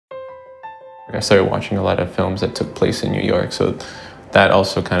I started watching a lot of films that took place in New York, so that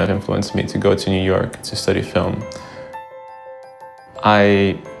also kind of influenced me to go to New York to study film.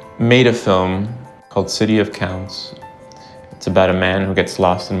 I made a film called City of Counts. It's about a man who gets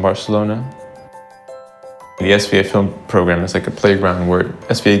lost in Barcelona. The SVA film program is like a playground where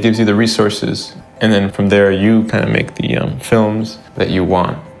SVA gives you the resources, and then from there you kind of make the films that you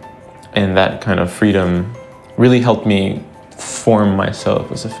want. And that kind of freedom really helped me form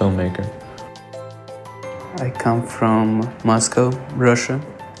myself as a filmmaker. I come from Moscow, Russia.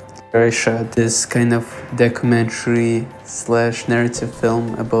 I shot this kind of documentary/narrative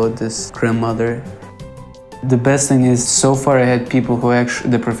film about this grandmother. The best thing is, so far I had people who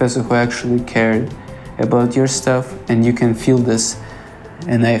the professor who actually cared about your stuff, and you can feel this.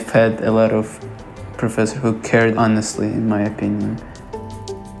 And I've had a lot of professors who cared honestly, in my opinion.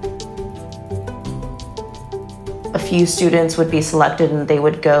 A few students would be selected and they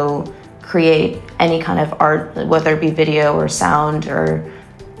would go create any kind of art, whether it be video or sound or,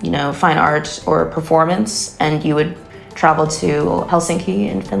 fine art or performance, and you would travel to Helsinki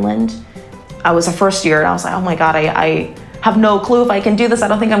in Finland. I was a first year and I was like, oh my God, I have no clue if I can do this. I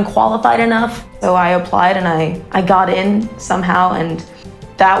don't think I'm qualified enough. So I applied and I got in somehow, and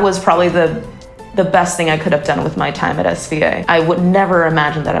that was probably the best thing I could have done with my time at SVA. I would never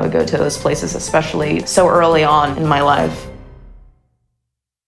imagine that I would go to those places, especially so early on in my life.